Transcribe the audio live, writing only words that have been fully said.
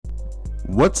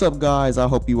What's up, guys? I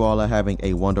hope you all are having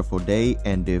a wonderful day,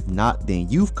 and if not, then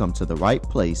you've come to the right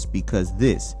place because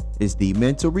this is the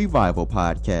Mental Revival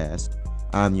Podcast.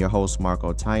 I'm your host,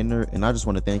 Marco Tyner, and I just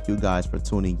want to thank you guys for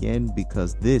tuning in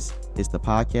because this is the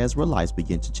podcast where lives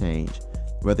begin to change.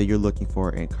 Whether you're looking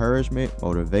for encouragement,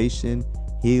 motivation,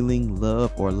 healing,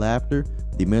 love, or laughter,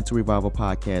 the Mental Revival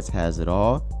Podcast has it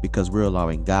all because we're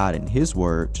allowing God and His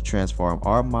Word to transform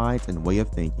our minds and way of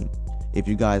thinking. If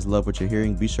you guys love what you're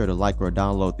hearing, be sure to like or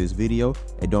download this video,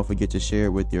 and don't forget to share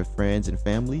it with your friends and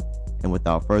family. And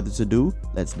without further ado,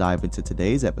 let's dive into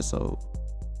today's episode.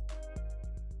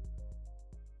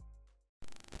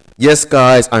 Yes,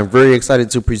 guys, I'm very excited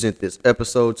to present this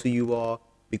episode to you all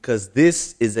because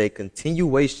this is a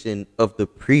continuation of the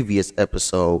previous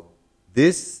episode.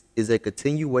 This is a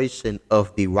continuation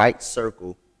of the Right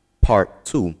Circle Part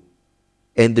 2.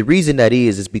 And the reason that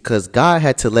is because God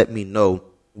had to let me know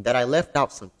that I left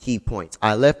out some key points.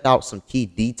 I left out some key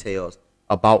details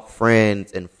about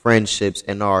friends and friendships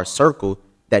in our circle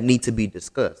that need to be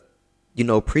discussed. You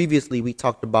know, previously we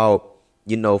talked about,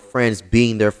 friends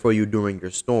being there for you during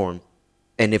your storm.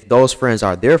 And if those friends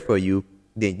are there for you,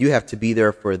 then you have to be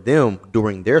there for them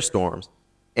during their storms.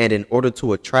 And in order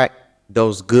to attract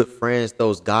those good friends,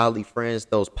 those godly friends,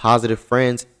 those positive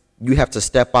friends, you have to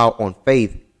step out on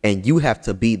faith and you have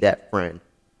to be that friend.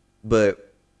 But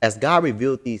as God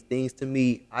revealed these things to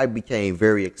me, I became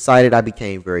very excited. I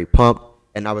became very pumped.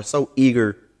 And I was so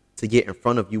eager to get in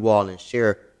front of you all and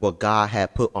share what God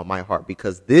had put on my heart.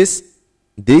 Because these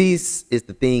is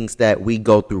the things that we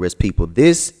go through as people.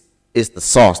 This is the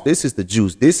sauce. This is the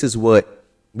juice. This is what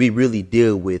we really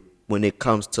deal with when it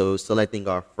comes to selecting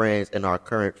our friends and our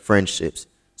current friendships.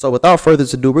 So without further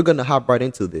ado, we're going to hop right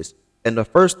into this. And the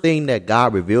first thing that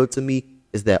God revealed to me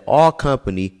is that all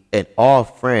company and all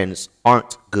friends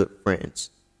aren't good friends.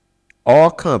 All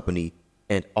company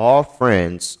and all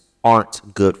friends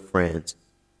aren't good friends.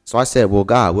 So I said, well,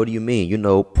 God, what do you mean?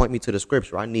 Point me to the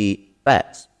scripture. I need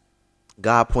facts.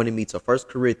 God pointed me to 1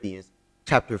 Corinthians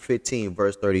chapter 15,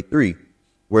 verse 33,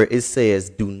 where it says,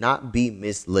 do not be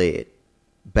misled.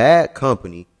 Bad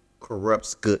company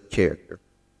corrupts good character.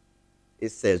 It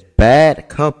says bad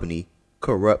company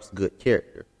corrupts good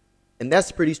character. And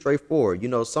that's pretty straightforward.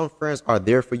 Some friends are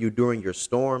there for you during your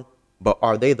storm, but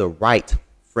are they the right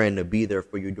friend to be there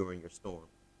for you during your storm?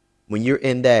 When you're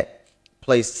in that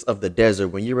place of the desert,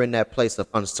 when you're in that place of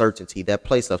uncertainty, that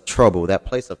place of trouble, that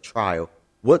place of trial,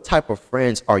 what type of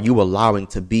friends are you allowing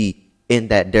to be in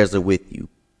that desert with you?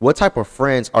 What type of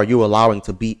friends are you allowing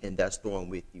to be in that storm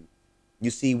with you?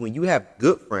 You see, when you have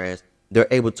good friends, they're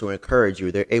able to encourage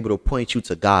you. They're able to point you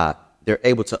to God. They're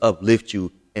able to uplift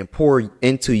you and pour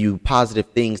into you positive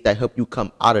things that help you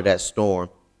come out of that storm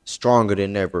stronger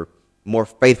than ever, more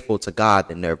faithful to God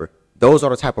than ever. Those are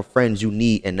the type of friends you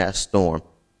need in that storm.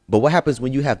 But what happens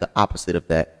when you have the opposite of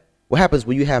that? What happens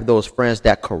when you have those friends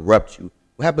that corrupt you?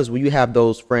 What happens when you have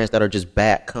those friends that are just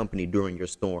bad company during your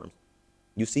storms?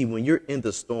 You see, when you're in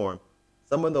the storm,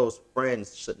 some of those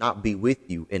friends should not be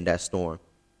with you in that storm.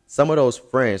 Some of those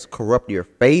friends corrupt your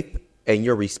faith and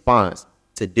your response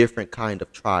to different kind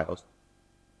of trials.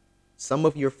 Some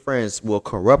of your friends will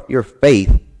corrupt your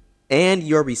faith and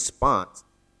your response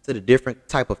to the different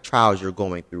type of trials you're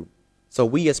going through. So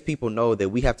we as people know that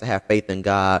we have to have faith in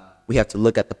God. We have to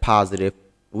look at the positive.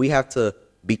 We have to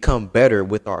become better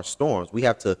with our storms. We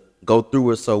have to go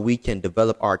through it so we can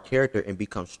develop our character and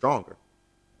become stronger.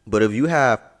 But if you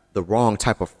have the wrong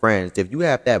type of friends, if you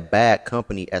have that bad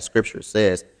company, as scripture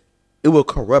says, it will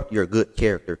corrupt your good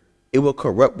character. It will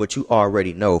corrupt what you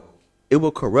already know. It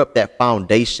will corrupt that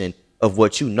foundation of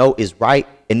what you know is right,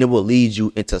 and it will lead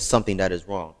you into something that is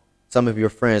wrong. Some of your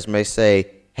friends may say,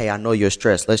 hey, I know you're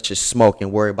stressed. Let's just smoke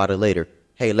and worry about it later.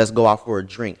 Hey, let's go out for a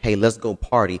drink. Hey, let's go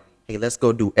party. Hey, let's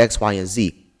go do X, Y, and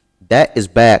Z. That is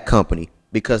bad company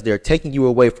because they're taking you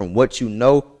away from what you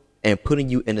know and putting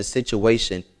you in a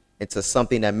situation into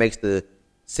something that makes the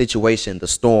situation, the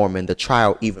storm, and the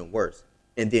trial even worse.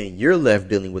 And then you're left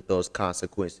dealing with those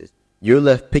consequences. You're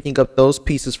left picking up those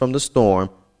pieces from the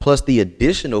storm plus the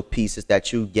additional pieces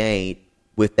that you gained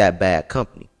with that bad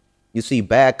company. You see,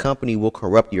 bad company will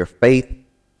corrupt your faith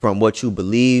from what you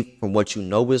believe, from what you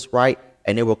know is right,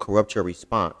 and it will corrupt your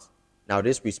response. Now,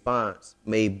 this response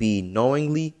may be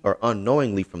knowingly or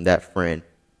unknowingly from that friend.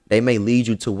 They may lead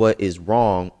you to what is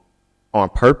wrong on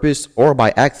purpose or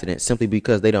by accident simply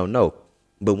because they don't know.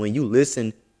 But when you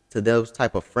listen to those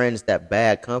type of friends, that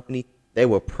bad company, they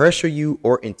will pressure you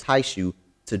or entice you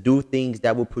to do things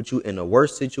that will put you in a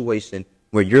worse situation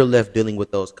where you're left dealing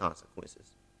with those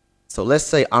consequences. So let's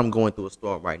say I'm going through a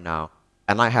storm right now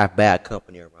and I have bad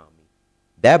company around me.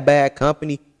 That bad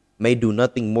company may do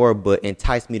nothing more but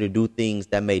entice me to do things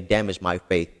that may damage my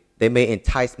faith. They may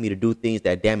entice me to do things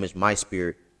that damage my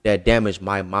spirit, that damage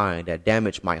my mind, that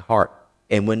damage my heart.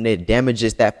 And when it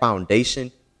damages that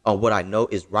foundation on what I know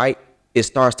is right, it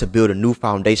starts to build a new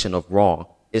foundation of wrong.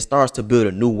 It starts to build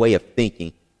a new way of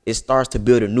thinking. It starts to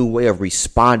build a new way of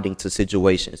responding to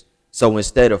situations. So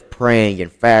instead of praying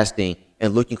and fasting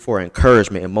and looking for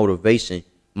encouragement and motivation,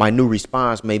 my new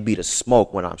response may be to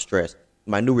smoke when I'm stressed.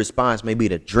 My new response may be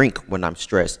to drink when I'm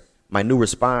stressed. My new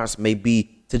response may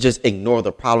be to just ignore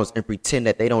the problems and pretend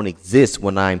that they don't exist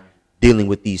when I'm dealing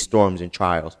with these storms and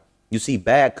trials. You see,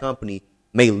 bad company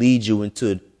may lead you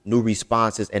into new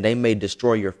responses, and they may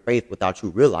destroy your faith without you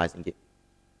realizing it.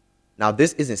 Now,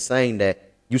 this isn't saying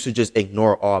that you should just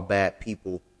ignore all bad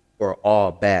people or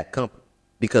all bad company,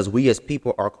 because we as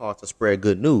people are called to spread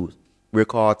good news. We're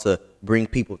called to bring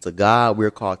people to God.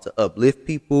 We're called to uplift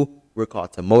people. We're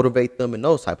called to motivate them and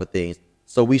those type of things.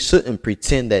 So we shouldn't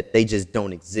pretend that they just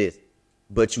don't exist.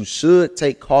 But you should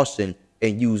take caution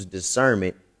and use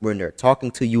discernment when they're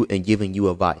talking to you and giving you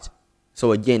advice.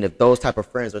 So again, if those type of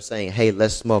friends are saying, hey,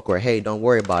 let's smoke, or hey, don't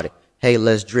worry about it, hey,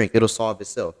 let's drink, it'll solve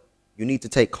itself, you need to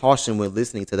take caution when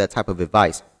listening to that type of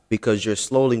advice, because you're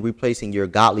slowly replacing your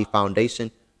godly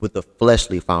foundation with a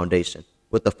fleshly foundation,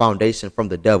 with the foundation from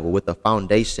the devil, with a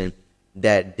foundation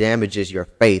that damages your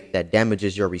faith, that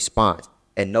damages your response.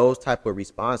 And those type of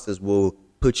responses will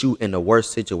put you in the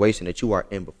worst situation that you are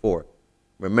in before.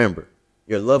 Remember,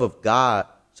 your love of God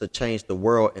should change the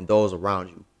world and those around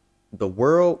you. The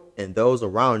world and those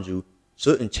around you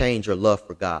shouldn't change your love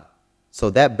for God. So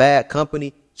that bad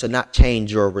company should not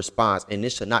change your response, and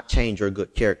it should not change your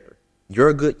good character.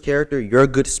 Your good character, your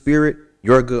good spirit,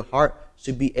 your good heart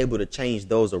should be able to change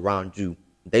those around you.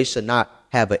 They should not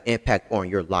have an impact on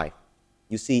your life.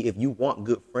 You see, if you want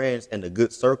good friends and a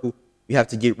good circle, you have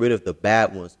to get rid of the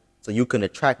bad ones so you can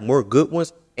attract more good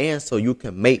ones and so you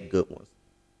can make good ones.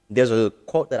 There's a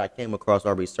quote that I came across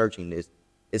while researching this.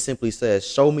 It simply says,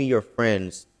 show me your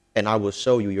friends and I will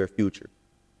show you your future.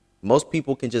 Most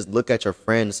people can just look at your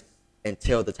friends and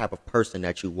tell the type of person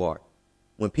that you are.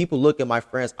 When people look at my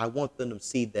friends, I want them to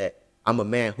see that I'm a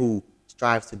man who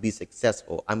strives to be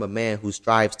successful. I'm a man who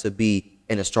strives to be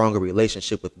in a stronger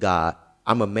relationship with God.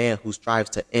 I'm a man who strives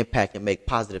to impact and make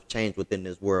positive change within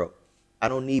this world. I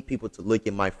don't need people to look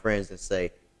at my friends and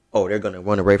say, oh, they're going to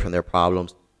run away from their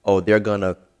problems. Oh, they're going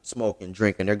to smoke and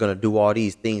drink and they're going to do all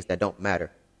these things that don't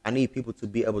matter. I need people to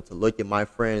be able to look at my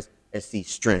friends and see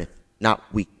strength, not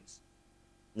weakness.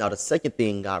 Now, the second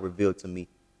thing God revealed to me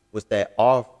was that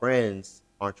all friends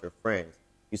aren't your friends.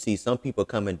 You see, some people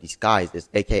come in disguises,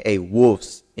 a.k.a.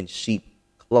 wolves in sheep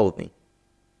clothing.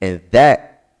 And that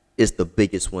is the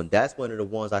biggest one. That's one of the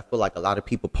ones I feel like a lot of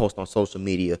people post on social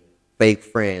media. Fake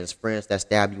friends, friends that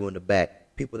stab you in the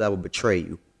back, people that will betray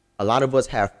you. A lot of us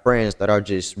have friends that are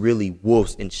just really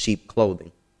wolves in sheep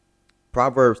clothing.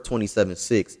 Proverbs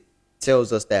 27:6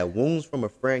 tells us that wounds from a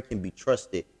friend can be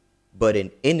trusted, but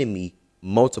an enemy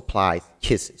multiplies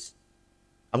kisses.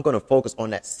 I'm going to focus on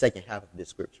that second half of this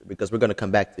scripture because we're going to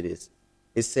come back to this.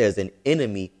 It says an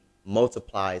enemy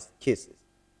multiplies kisses.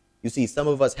 You see, some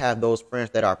of us have those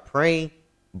friends that are praying,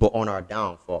 but on our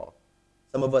downfall.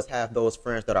 Some of us have those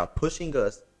friends that are pushing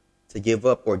us to give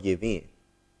up or give in.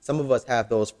 Some of us have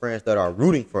those friends that are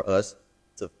rooting for us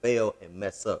to fail and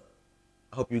mess up.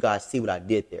 I hope you guys see what I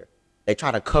did there. They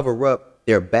try to cover up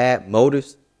their bad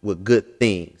motives with good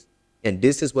things. And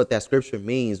this is what that scripture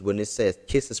means when it says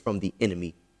kisses from the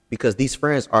enemy, because these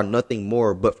friends are nothing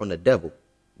more but from the devil.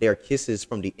 They are kisses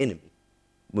from the enemy.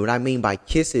 What I mean by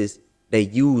kisses, they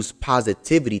use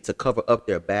positivity to cover up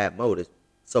their bad motives.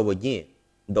 So again,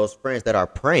 those friends that are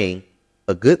praying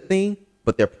a good thing,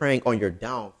 but they're praying on your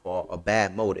downfall, a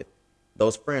bad motive.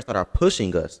 Those friends that are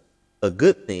pushing us, a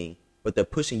good thing, but they're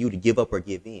pushing you to give up or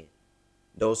give in.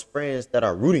 Those friends that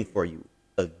are rooting for you,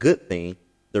 a good thing,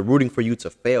 they're rooting for you to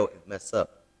fail and mess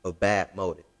up, a bad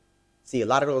motive. See, a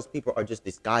lot of those people are just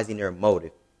disguising their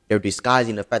motive. They're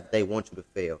disguising the fact that they want you to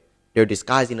fail. They're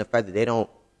disguising the fact that they don't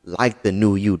like the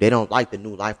new you. They don't like the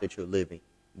new life that you're living.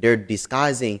 They're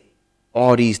disguising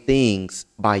all these things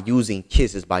by using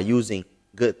kisses, by using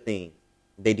good things.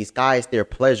 They disguise their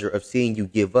pleasure of seeing you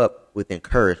give up with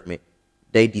encouragement.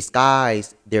 They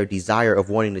disguise their desire of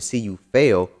wanting to see you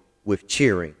fail with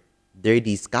cheering. They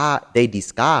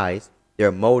disguise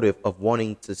their motive of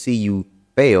wanting to see you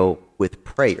fail with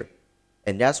prayer.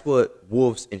 And that's what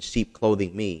wolves in sheep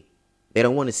clothing mean. They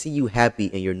don't want to see you happy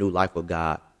in your new life with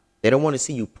God. They don't want to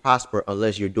see you prosper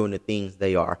unless you're doing the things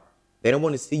they are. They don't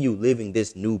want to see you living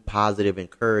this new positive,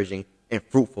 encouraging, and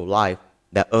fruitful life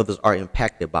that others are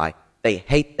impacted by. They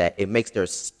hate that. It makes their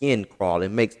skin crawl. It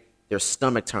makes their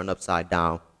stomach turned upside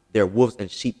down. They're wolves in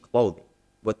sheep clothing.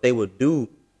 What they will do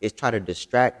is try to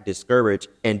distract, discourage,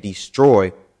 and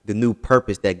destroy the new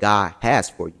purpose that God has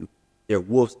for you. They're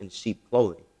wolves in sheep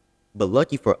clothing. But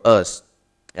lucky for us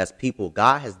as people,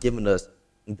 God has given us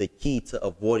the key to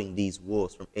avoiding these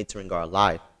wolves from entering our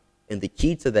life. And the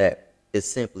key to that is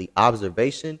simply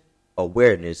observation,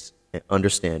 awareness, and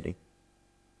understanding.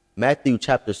 Matthew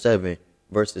chapter 7,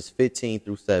 verses 15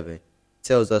 through 7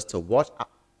 tells us to watch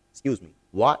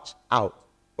out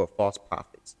for false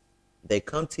prophets. They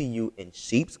come to you in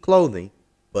sheep's clothing,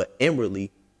 but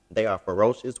inwardly they are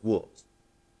ferocious wolves.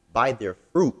 By their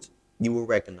fruit you will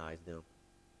recognize them.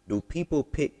 Do people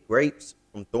pick grapes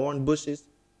from thorn bushes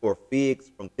or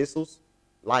figs from thistles?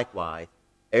 Likewise,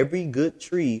 every good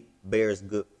tree bears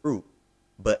good fruit,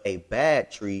 but a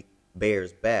bad tree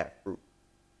bears bad fruit.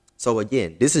 So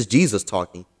again, this is Jesus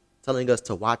talking, telling us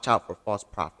to watch out for false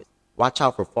prophets, watch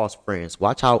out for false friends,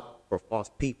 watch out for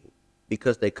false people,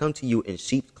 because they come to you in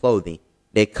sheep's clothing.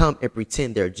 They come and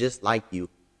pretend they're just like you,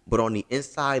 but on the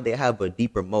inside, they have a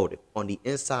deeper motive. On the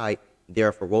inside,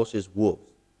 they're ferocious wolves.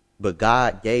 But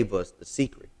God gave us the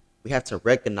secret. We have to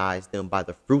recognize them by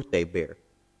the fruit they bear.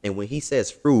 And when he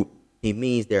says fruit, he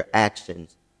means their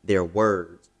actions, their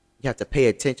words. You have to pay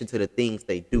attention to the things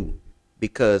they do,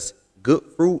 because good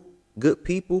fruit, good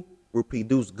people will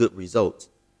produce good results.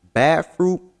 Bad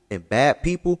fruit and bad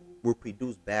people will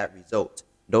produce bad results.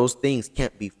 Those things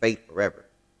can't be fake forever.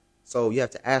 So you have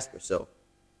to ask yourself,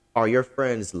 are your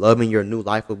friends loving your new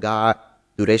life of God?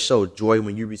 Do they show joy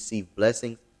when you receive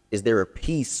blessings? Is there a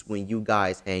peace when you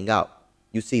guys hang out?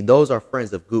 You see, those are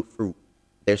friends of good fruit.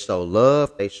 They show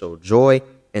love, they show joy,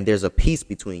 and there's a peace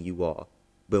between you all.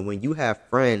 But when you have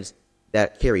friends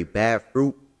that carry bad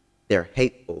fruit, they're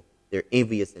hateful, they're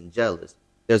envious and jealous.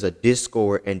 There's a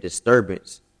discord and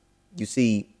disturbance. You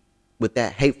see, with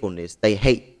that hatefulness, they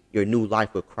hate your new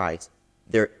life with Christ.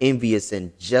 They're envious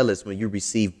and jealous when you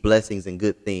receive blessings and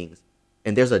good things.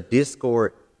 And there's a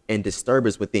discord and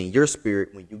disturbance within your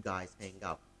spirit when you guys hang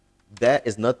out. That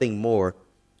is nothing more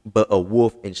but a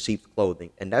wolf in sheep's clothing.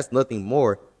 And that's nothing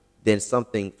more than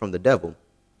something from the devil,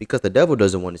 because the devil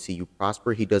doesn't want to see you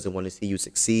prosper. He doesn't want to see you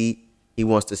succeed. He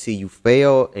wants to see you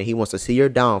fail, and he wants to see your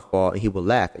downfall, and he will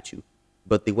laugh at you.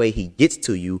 But the way he gets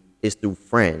to you is through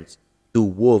friends, through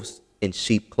wolves in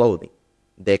sheep clothing.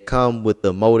 They come with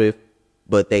the motive,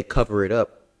 but they cover it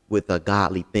up with a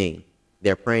godly thing.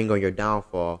 They're preying on your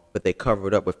downfall, but they cover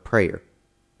it up with prayer.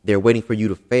 They're waiting for you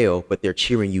to fail, but they're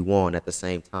cheering you on at the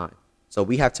same time. So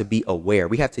we have to be aware.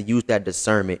 We have to use that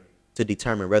discernment to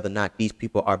determine whether or not these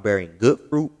people are bearing good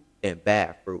fruit and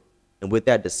bad fruit. And with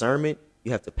that discernment,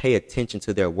 you have to pay attention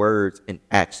to their words and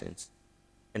actions.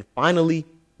 And finally,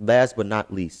 last but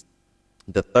not least,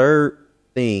 the third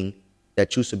thing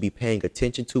that you should be paying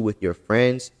attention to with your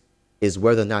friends is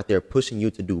whether or not they're pushing you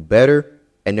to do better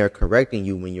and they're correcting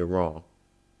you when you're wrong.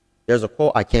 There's a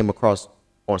quote I came across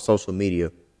on social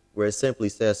media where it simply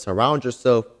says, surround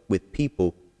yourself with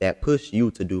people that push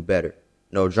you to do better.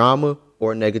 No drama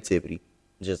or negativity,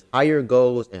 just higher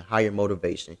goals and higher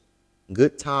motivation,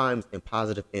 good times and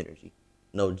positive energy.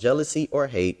 No jealousy or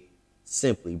hate,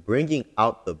 simply bringing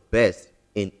out the best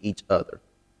in each other.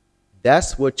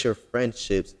 That's what your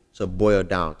friendships should boil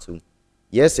down to.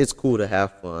 Yes, it's cool to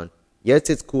have fun. Yes,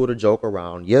 it's cool to joke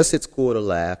around. Yes, it's cool to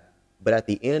laugh. But at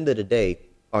the end of the day,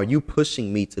 are you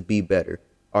pushing me to be better?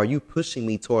 Are you pushing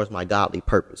me towards my godly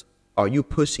purpose? Are you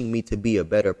pushing me to be a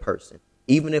better person?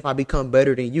 Even if I become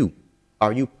better than you,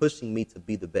 are you pushing me to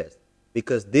be the best?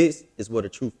 Because this is what a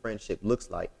true friendship looks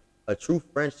like. A true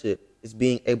friendship is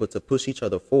being able to push each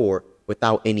other forward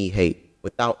without any hate,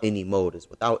 without any motives,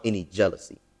 without any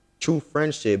jealousy. True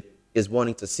friendship is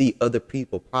wanting to see other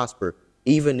people prosper,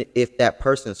 even if that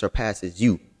person surpasses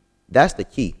you. That's the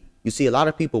key. You see, a lot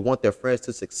of people want their friends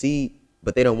to succeed,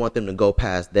 but they don't want them to go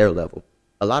past their level.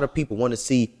 A lot of people want to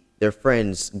see their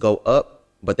friends go up,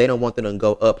 but they don't want them to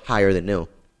go up higher than them.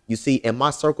 You see, in my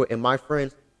circle, in my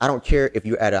friends, I don't care if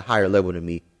you're at a higher level than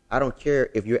me. I don't care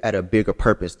if you're at a bigger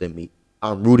purpose than me.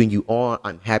 I'm rooting you on.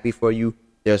 I'm happy for you.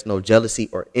 There's no jealousy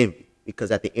or envy, because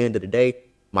at the end of the day,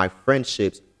 my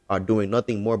friendships are doing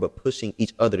nothing more but pushing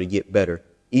each other to get better.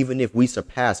 Even if we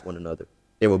surpass one another,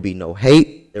 there will be no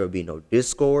hate. There will be no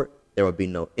discord. There will be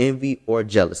no envy or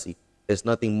jealousy. There's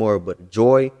nothing more but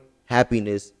joy,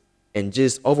 happiness, and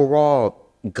just overall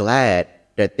glad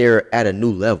that they're at a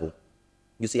new level.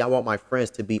 You see, I want my friends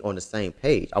to be on the same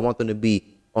page. I want them to be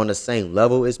on the same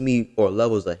level as me or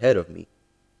levels ahead of me.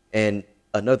 And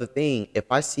another thing, if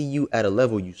I see you at a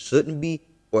level you shouldn't be,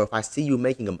 or if I see you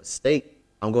making a mistake,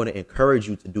 I'm going to encourage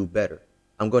you to do better.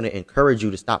 I'm going to encourage you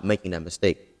to stop making that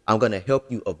mistake. I'm going to help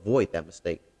you avoid that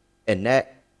mistake. And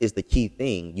that is the key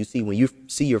thing. You see, when you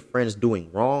see your friends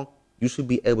doing wrong, you should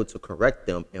be able to correct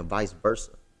them and vice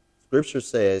versa. Scripture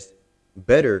says,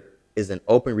 better is an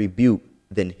open rebuke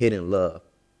than hidden love.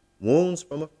 Wounds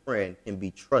from a friend can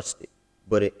be trusted,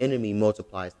 but an enemy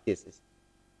multiplies kisses.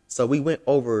 So we went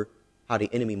over how the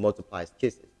enemy multiplies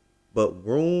kisses, but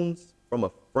wounds from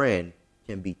a friend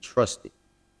can be trusted.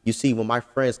 You see, when my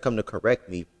friends come to correct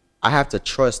me, I have to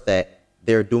trust that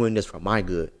they're doing this for my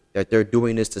good, that they're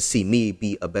doing this to see me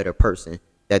be a better person,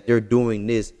 that they're doing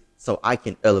this so I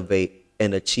can elevate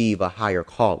and achieve a higher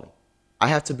calling. I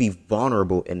have to be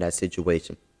vulnerable in that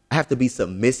situation. I have to be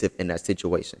submissive in that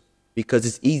situation, because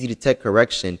it's easy to take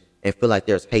correction and feel like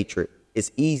there's hatred.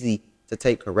 It's easy to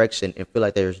take correction and feel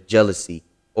like there's jealousy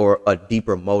or a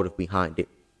deeper motive behind it.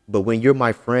 But when you're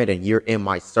my friend and you're in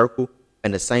my circle,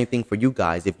 and the same thing for you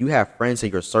guys, if you have friends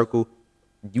in your circle,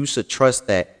 you should trust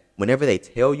that whenever they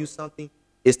tell you something,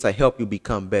 it's to help you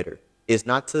become better. It's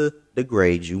not to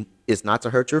degrade you. It's not to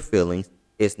hurt your feelings.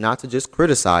 It's not to just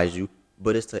criticize you,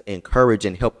 but it's to encourage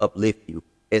and help uplift you.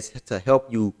 It's to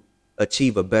help you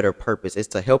achieve a better purpose. It's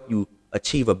to help you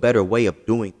achieve a better way of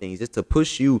doing things. It's to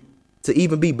push you to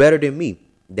even be better than me.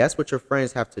 That's what your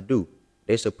friends have to do.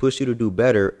 They should push you to do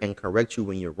better and correct you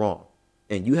when you're wrong.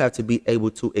 And you have to be able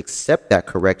to accept that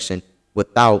correction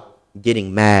without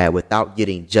getting mad, without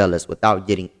getting jealous, without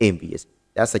getting envious.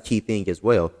 That's a key thing as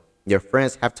well. Your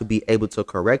friends have to be able to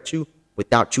correct you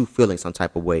without you feeling some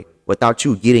type of way, without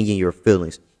you getting in your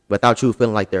feelings, without you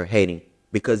feeling like they're hating.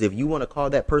 Because if you want to call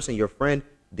that person your friend,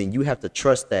 then you have to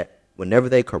trust that whenever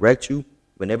they correct you,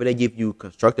 whenever they give you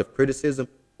constructive criticism,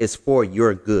 it's for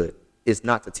your good. It's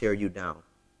not to tear you down.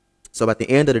 So at the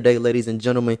end of the day, ladies and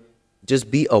gentlemen,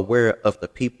 just be aware of the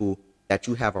people that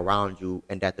you have around you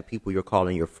and that the people you're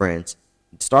calling your friends.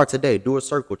 Start today. Do a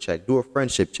circle check. Do a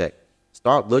friendship check.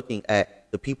 Start looking at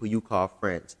the people you call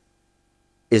friends.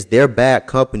 Is their bad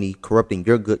company corrupting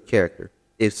your good character?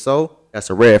 If so, that's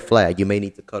a red flag. You may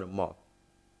need to cut them off.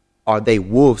 Are they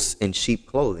wolves in sheep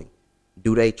clothing?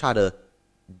 Do they try to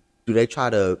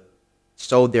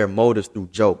show their motives through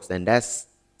jokes? And that's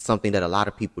something that a lot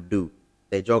of people do.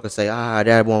 They joke and say,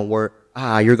 that won't work.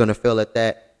 You're going to fail at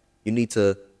that. You need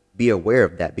to be aware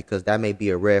of that, because that may be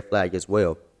a red flag as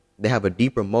well. They have a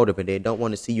deeper motive and they don't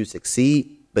want to see you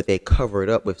succeed, but they cover it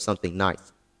up with something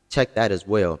nice. Check that as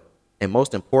well. And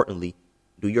most importantly,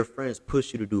 do your friends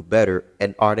push you to do better,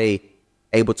 and are they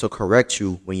able to correct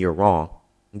you when you're wrong?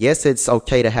 Yes, it's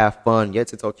okay to have fun.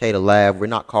 Yes, it's okay to laugh. We're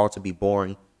not called to be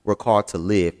boring. We're called to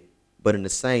live. But in the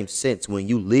same sense, when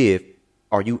you live,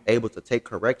 are you able to take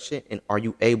correction, and are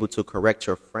you able to correct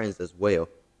your friends as well?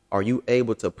 Are you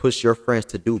able to push your friends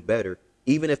to do better,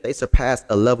 even if they surpass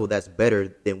a level that's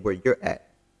better than where you're at?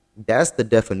 That's the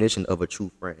definition of a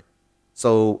true friend.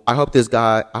 So I hope this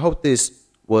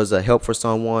was a help for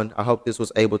someone. I hope this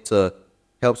was able to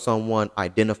help someone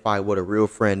identify what a real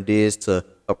friend is, to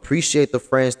appreciate the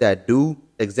friends that do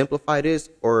exemplify this,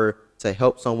 or to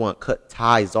help someone cut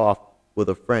ties off with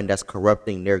a friend that's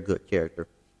corrupting their good character.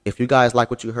 If you guys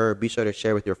like what you heard, be sure to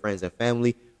share with your friends and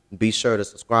family. Be sure to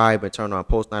subscribe and turn on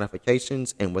post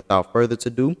notifications. And without further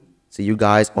ado, see you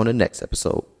guys on the next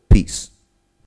episode. Peace.